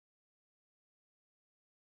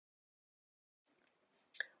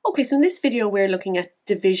Okay, so in this video we're looking at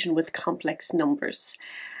division with complex numbers,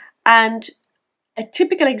 and a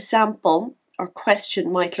typical example or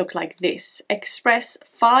question might look like this. Express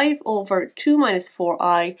 5 over 2 minus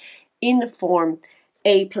 4i in the form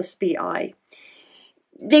a plus bi.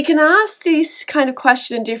 They can ask this kind of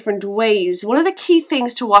question in different ways. One of the key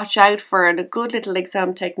things to watch out for, and a good little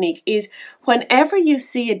exam technique, is whenever you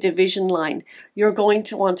see a division line, you're going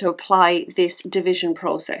to want to apply this division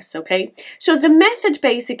process, okay? So the method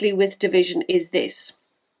basically with division is this.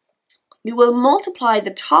 You will multiply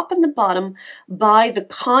the top and the bottom by the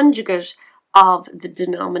conjugate of the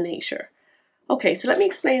denominator. Okay, so let me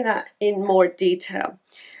explain that in more detail.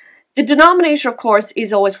 The denominator, of course,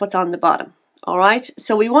 is always what's on the bottom. All right,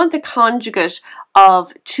 so we want the conjugate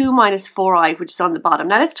of 2 minus 4i, which is on the bottom.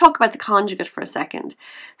 Now let's talk about the conjugate for a second.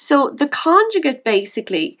 So the conjugate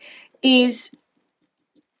basically is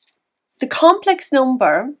the complex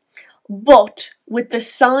number, but with the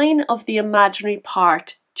sign of the imaginary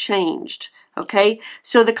part changed. Okay,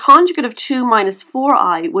 so the conjugate of 2 minus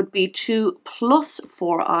 4i would be 2 plus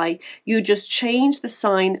 4i. You just change the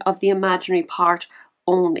sign of the imaginary part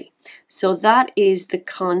only. So that is the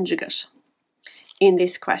conjugate in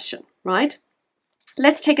this question, right?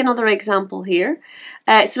 Let's take another example here.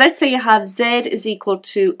 So let's say you have z is equal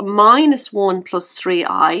to minus 1 plus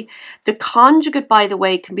 3i. The conjugate, by the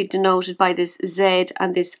way, can be denoted by this z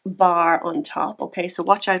and this bar on top. Okay, so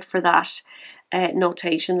watch out for that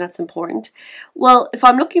notation, that's important. Well, if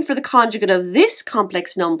I'm looking for the conjugate of this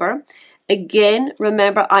complex number, again,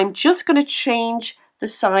 remember, I'm just going to change the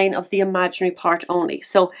sign of the imaginary part only.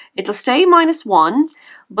 So it'll stay minus 1,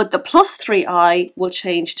 but the plus 3i will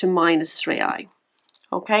change to minus 3i.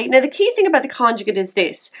 Okay, now the key thing about the conjugate is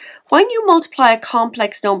this. When you multiply a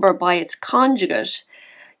complex number by its conjugate,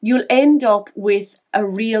 you'll end up with a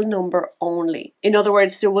real number only. In other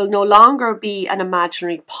words, there will no longer be an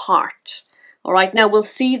imaginary part. All right, now we'll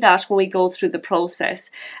see that when we go through the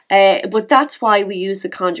process, but that's why we use the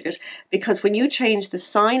conjugate, because when you change the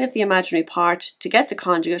sign of the imaginary part to get the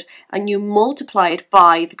conjugate and you multiply it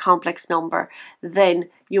by the complex number, then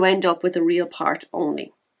you end up with a real part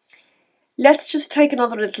only. Let's just take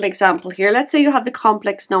another little example here. Let's say you have the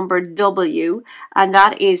complex number w, and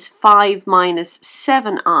that is 5 minus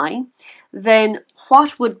 7i. Then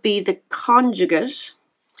what would be the conjugate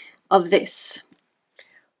of this?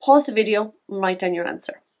 Pause the video and write down your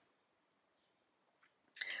answer.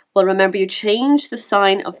 Well, remember, you change the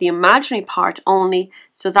sign of the imaginary part only,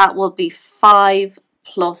 so that will be 5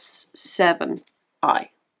 plus 7i.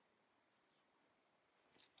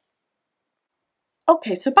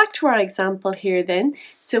 Okay, so back to our example here then.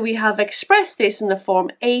 So we have expressed this in the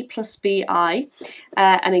form a plus bi,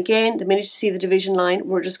 and again, the minute you see the division line,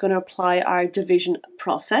 we're just going to apply our division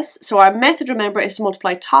process. So our method, remember, is to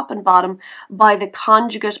multiply top and bottom by the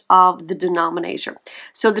conjugate of the denominator.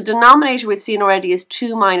 So the denominator we've seen already is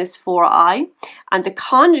 2 minus 4i, and the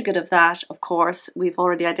conjugate of that, of course, we've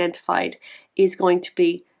already identified, is going to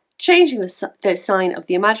be changing the sign of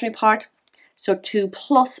the imaginary part, so 2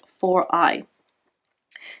 plus 4i.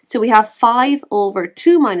 So we have 5 over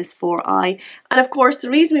 2 minus 4i, and of course the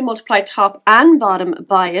reason we multiply top and bottom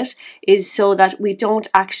by it is so that we don't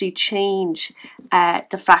actually change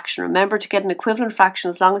the fraction. Remember, to get an equivalent fraction,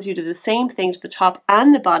 as long as you do the same thing to the top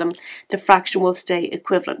and the bottom, the fraction will stay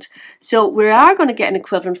equivalent. So we are going to get an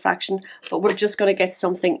equivalent fraction, but we're just going to get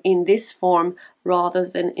something in this form rather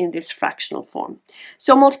than in this fractional form.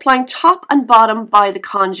 So multiplying top and bottom by the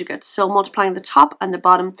conjugate. So multiplying the top and the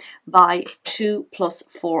bottom by 2 plus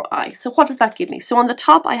 4i. So what does that give me? So on the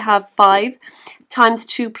top I have 5 times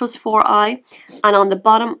 2 plus 4i, and on the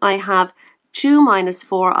bottom I have 2 minus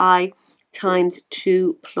 4i times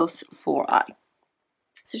 2 plus 4i.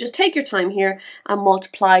 So just take your time here and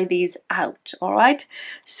multiply these out, all right?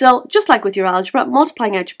 So just like with your algebra,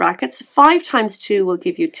 multiplying out your brackets, 5 times 2 will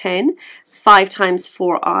give you 10, 5 times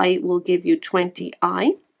 4i will give you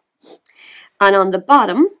 20i. And on the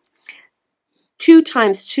bottom, 2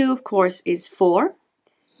 times 2, of course, is 4.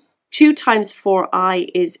 2 times 4i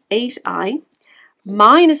is 8i.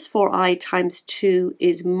 Minus 4i times 2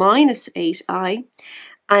 is minus 8i.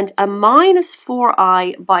 And a minus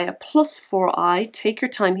 4i by a plus 4i, take your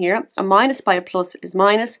time here, a minus by a plus is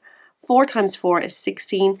minus, 4 times 4 is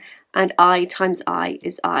 16, and I times I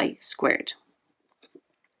is I squared.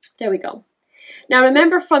 There we go. Now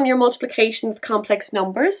remember, from your multiplication with complex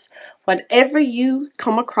numbers, whenever you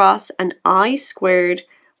come across an I squared,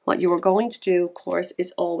 what you are going to do, of course,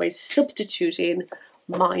 is always substitute in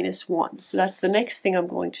minus 1. So that's the next thing I'm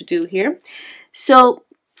going to do here. So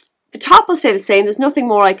The top will stay the same. There's nothing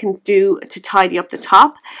more I can do to tidy up the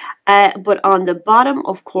top. But on the bottom,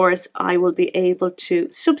 of course, I will be able to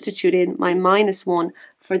substitute in my -1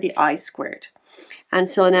 for the I squared. And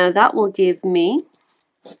so now that will give me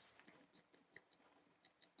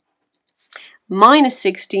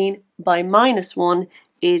 -16 by -1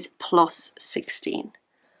 is +16.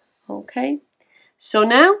 Okay, so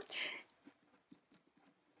now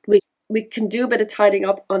we can do a bit of tidying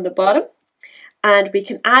up on the bottom, and we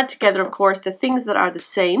can add together, of course, the things that are the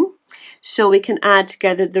same. So we can add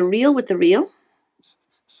together the real with the real,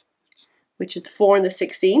 which is the 4 and the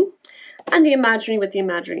 16, and the imaginary with the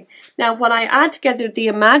imaginary. Now, when I add together the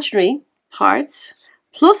imaginary parts,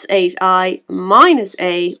 plus 8i minus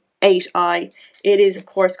 8i, it is, of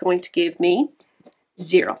course, going to give me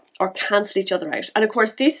 0, or cancel each other out. And of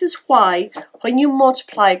course, this is why when you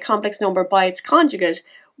multiply a complex number by its conjugate,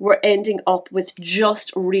 we're ending up with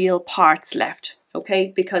just real parts left,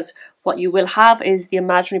 okay? Because what you will have is the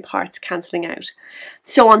imaginary parts cancelling out.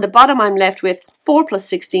 So on the bottom, I'm left with 4 plus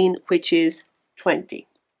 16, which is 20.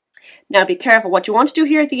 Now be careful. What you want to do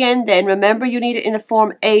here at the end then, remember you need it in the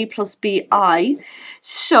form a plus bi.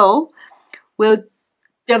 So we'll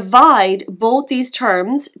divide both these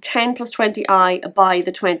terms, 10 plus 20i, by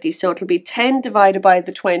the 20. So it'll be 10 divided by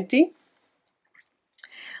the 20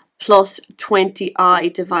 plus 20i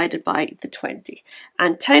divided by the 20.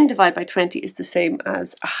 And 10 divided by 20 is the same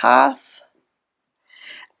as a half.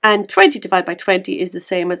 And 20 divided by 20 is the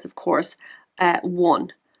same as, of course,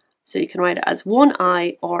 1. So you can write it as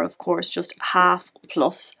 1i, or of course just half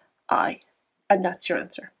plus I. And that's your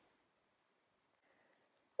answer.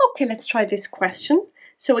 Okay, let's try this question.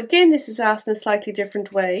 So again, this is asked in a slightly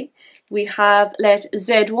different way. We have let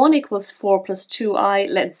z1 equals 4 plus 2i,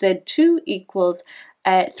 let z2 equals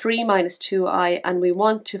 3 minus 2i, and we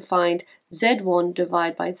want to find z1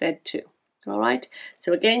 divided by z2. All right,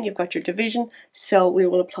 so again, you've got your division, so we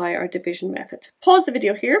will apply our division method. Pause the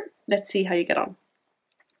video here. Let's see how you get on.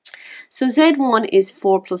 So z1 is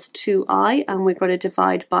 4 plus 2i, and we're going to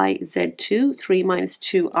divide by z2, 3 minus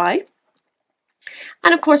 2i.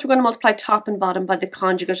 And of course, we're going to multiply top and bottom by the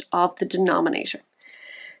conjugate of the denominator.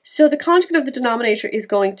 So the conjugate of the denominator is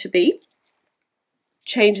going to be,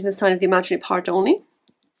 changing the sign of the imaginary part only,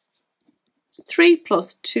 3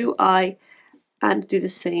 plus 2i, and do the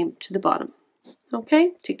same to the bottom.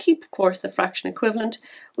 Okay, to keep, of course, the fraction equivalent,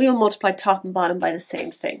 we will multiply top and bottom by the same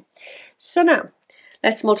thing. So now,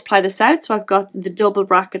 let's multiply this out. So I've got the double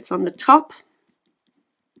brackets on the top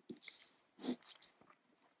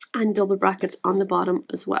and double brackets on the bottom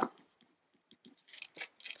as well.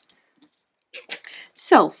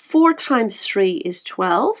 So 4 times 3 is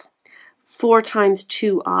 12. 4 times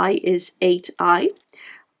 2i is 8i.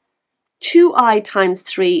 2i times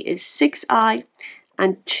 3 is 6i.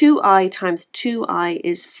 And 2i times 2i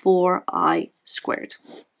is 4i squared.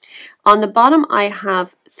 On the bottom, I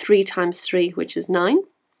have 3 times 3, which is 9.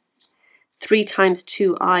 3 times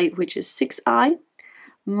 2i, which is 6i.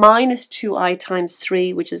 Minus 2i times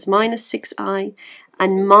 3, which is minus 6i.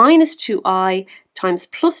 And minus 2i times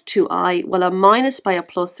plus 2i, well, a minus by a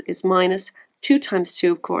plus is minus. 2 times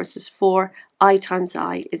 2, of course, is 4. I times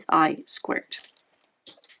I is I squared.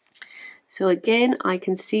 So again, I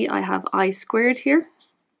can see I have I squared here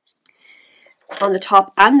on the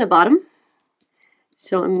top and the bottom.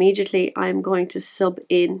 So immediately I'm going to sub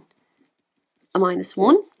in a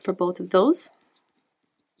 -1 for both of those.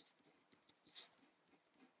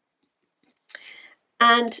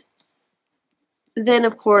 And then,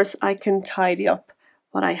 of course, I can tidy up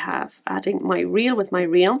what I have, adding my real with my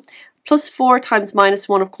real. Plus 4 times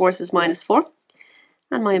 -1, of course, is -4.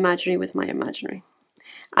 And my imaginary with my imaginary.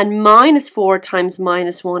 And -4 times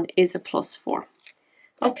 -1 is a +4.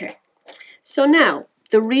 Okay, so now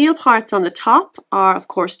the real parts on the top are, of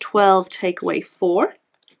course, 12 take away 4,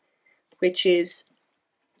 which is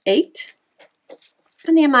 8.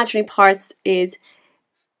 And the imaginary parts is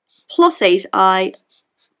plus 8i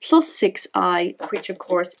plus 6i, which of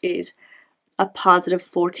course is a positive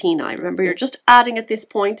 14i. Remember, you're just adding at this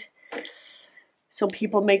point. Some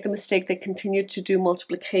people make the mistake, they continue to do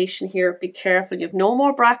multiplication here. Be careful, you have no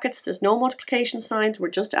more brackets, there's no multiplication signs, we're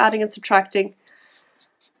just adding and subtracting.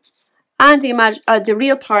 And the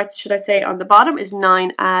real parts, should I say, on the bottom is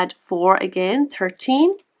 9 add 4 again,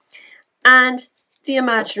 13. And the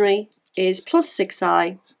imaginary is plus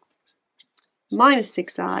 6i minus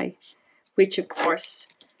 6i, which of course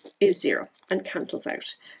is 0 and cancels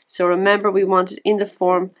out. So remember, we want it in the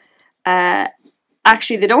form,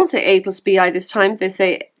 actually they don't say a plus bi this time, they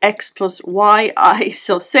say x plus yi,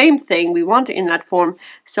 so same thing, we want it in that form.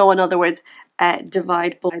 So in other words,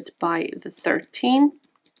 divide both by the 13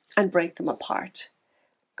 and break them apart.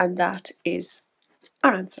 And that is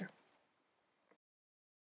our answer.